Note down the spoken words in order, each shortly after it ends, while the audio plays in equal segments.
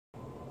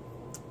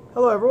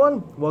Hello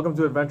everyone, welcome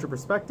to Adventure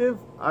Perspective.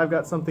 I've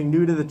got something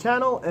new to the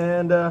channel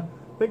and I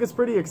think it's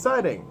pretty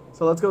exciting,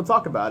 so let's go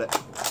talk about it.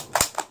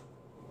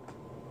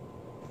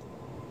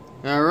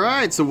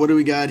 Alright, so what do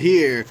we got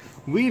here?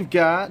 We've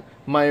got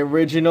my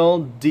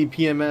original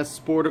DPMS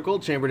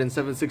Sporticle, chambered in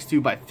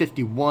 7.62 by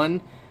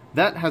 51.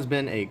 That has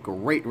been a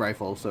great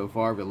rifle so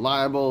far,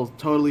 reliable,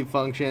 totally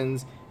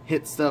functions,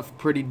 hits stuff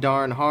pretty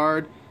darn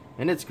hard,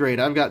 and it's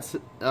great. I've got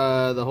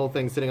the whole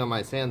thing sitting on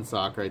my sand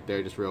sock right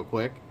there, just real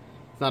quick.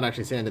 It's not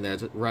actually sand in there,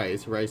 it's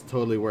rice. Rice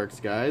totally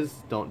works,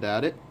 guys. Don't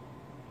doubt it.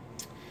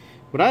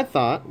 But I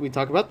thought we'd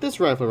talk about this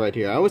rifle right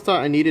here. I always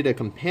thought I needed a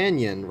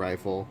companion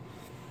rifle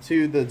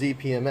to the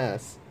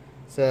DPMS.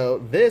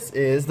 So this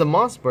is the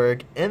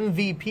Mossberg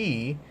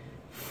MVP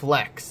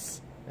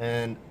FLEX.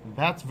 And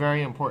that's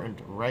very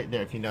important right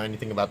there if you know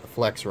anything about the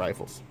FLEX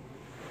rifles.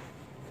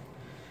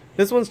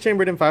 This one's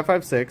chambered in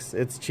 5.56.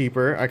 It's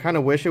cheaper. I kind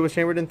of wish it was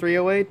chambered in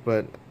 308,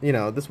 but you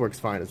know, this works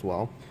fine as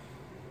well.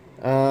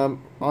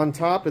 On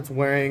top, it's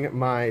wearing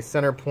my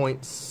center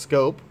point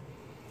scope,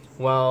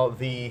 while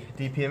the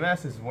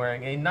DPMS is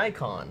wearing a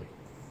Nikon.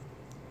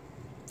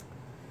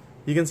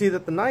 You can see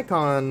that the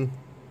Nikon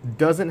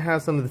doesn't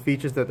have some of the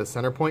features that the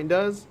center point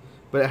does,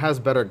 but it has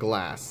better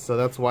glass, so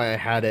that's why I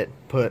had it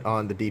put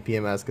on the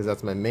DPMS, because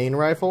that's my main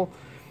rifle.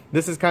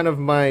 This is kind of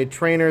my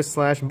trainer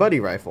slash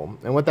buddy rifle,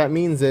 and what that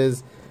means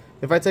is,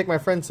 if I take my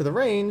friends to the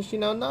range, you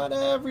know, not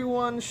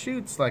everyone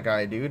shoots like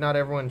I do. Not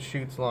everyone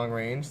shoots long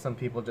range. Some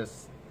people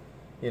just,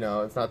 you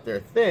know, it's not their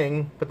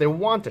thing, but they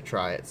want to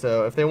try it.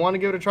 So if they want to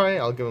give it a try,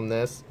 I'll give them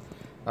this.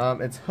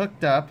 It's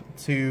hooked up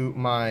to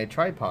my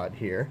tripod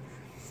here.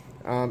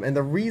 And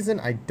the reason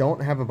I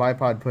don't have a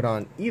bipod put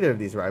on either of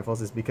these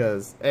rifles is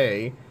because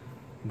A,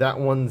 that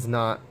one's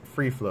not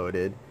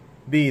free-floated.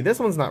 B, this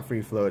one's not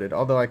free-floated,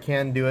 although I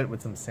can do it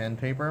with some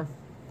sandpaper.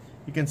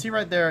 You can see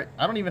right there,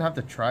 I don't even have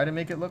to try to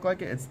make it look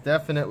like it. It's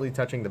definitely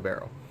touching the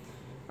barrel.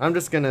 I'm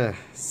just going to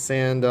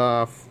sand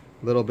off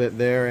a little bit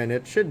there, and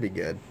it should be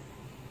good.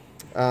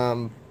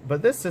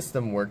 But this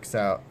system works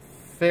out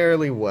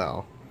fairly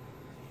well.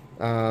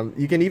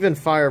 You can even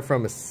fire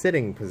from a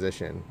sitting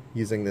position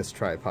using this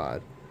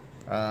tripod.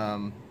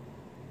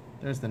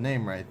 There's the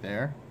name right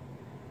there.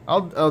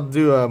 I'll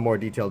do a more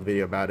detailed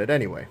video about it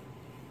anyway.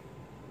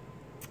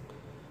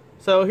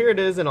 So here it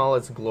is in all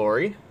its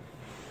glory.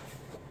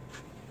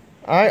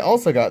 I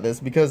also got this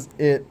because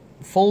it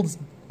folds,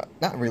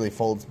 not really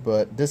folds,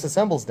 but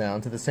disassembles down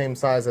to the same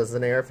size as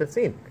an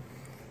AR-15.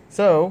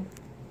 So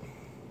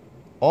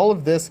all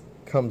of this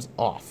comes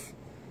off.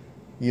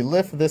 You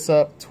lift this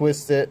up,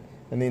 twist it,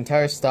 and the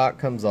entire stock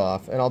comes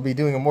off. And I'll be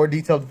doing a more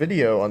detailed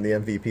video on the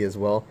MVP as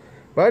well.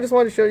 But I just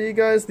wanted to show you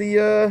guys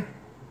the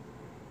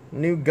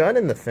new gun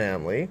in the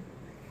family.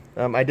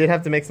 I did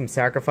have to make some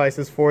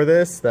sacrifices for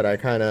this that I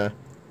kind of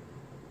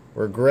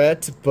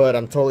regret, but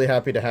I'm totally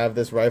happy to have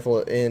this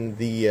rifle in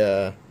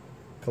the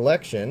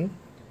collection.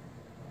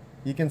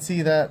 You can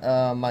see that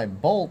my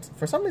bolt,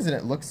 for some reason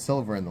it looks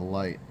silver in the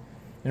light.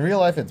 In real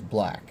life it's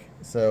black.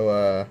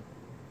 So,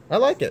 I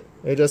like it.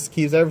 It just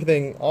keeps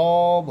everything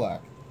all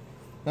black.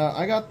 Now,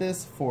 I got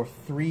this for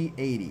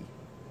 $380.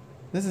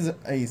 This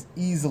is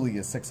easily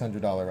a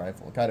 $600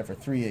 rifle. I got it for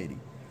 $380.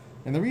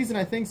 And the reason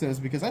I think so is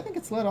because I think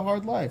it's led a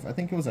hard life. I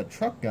think it was a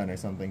truck gun or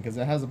something, because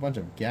it has a bunch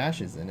of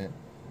gashes in it.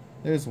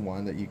 There's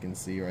one that you can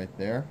see right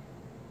there.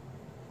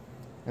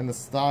 And the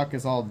stock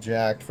is all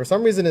jacked. For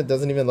some reason, it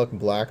doesn't even look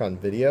black on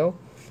video.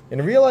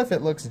 In real life,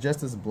 it looks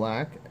just as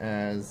black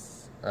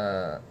as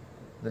the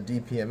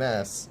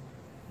DPMS.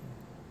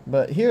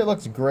 But here it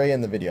looks gray in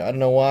the video. I don't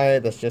know why,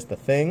 that's just the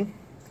thing.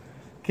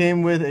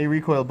 Came with a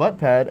recoil butt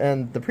pad,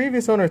 and the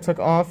previous owner took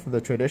off the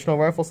traditional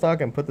rifle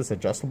stock and put this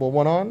adjustable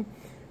one on,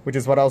 which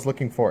is what I was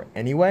looking for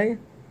anyway.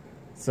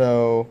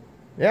 So,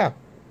 yeah,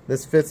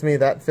 this fits me,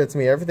 that fits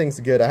me, everything's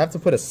good. I have to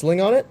put a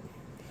sling on it,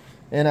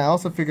 and I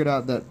also figured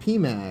out that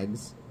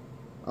P-mags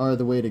are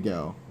the way to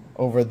go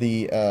over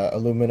the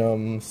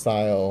aluminum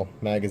style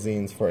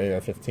magazines for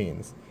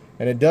AR-15s.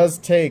 And it does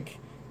take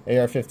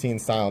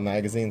AR-15 style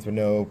magazines with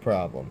no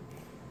problem.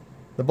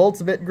 The bolt's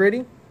a bit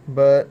gritty,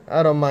 but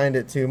I don't mind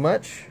it too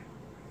much.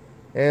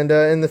 And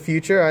in the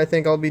future, I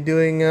think I'll be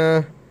doing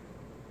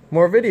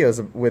more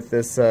videos with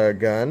this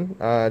gun.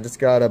 Just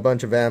got a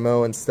bunch of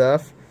ammo and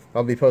stuff.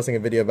 I'll be posting a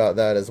video about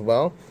that as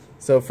well.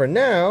 So for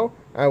now,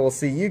 I will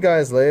see you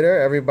guys later.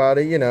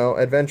 Everybody, you know,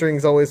 adventuring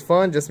is always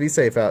fun. Just be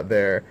safe out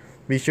there.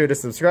 Be sure to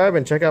subscribe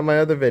and check out my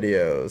other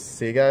videos.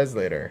 See you guys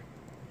later.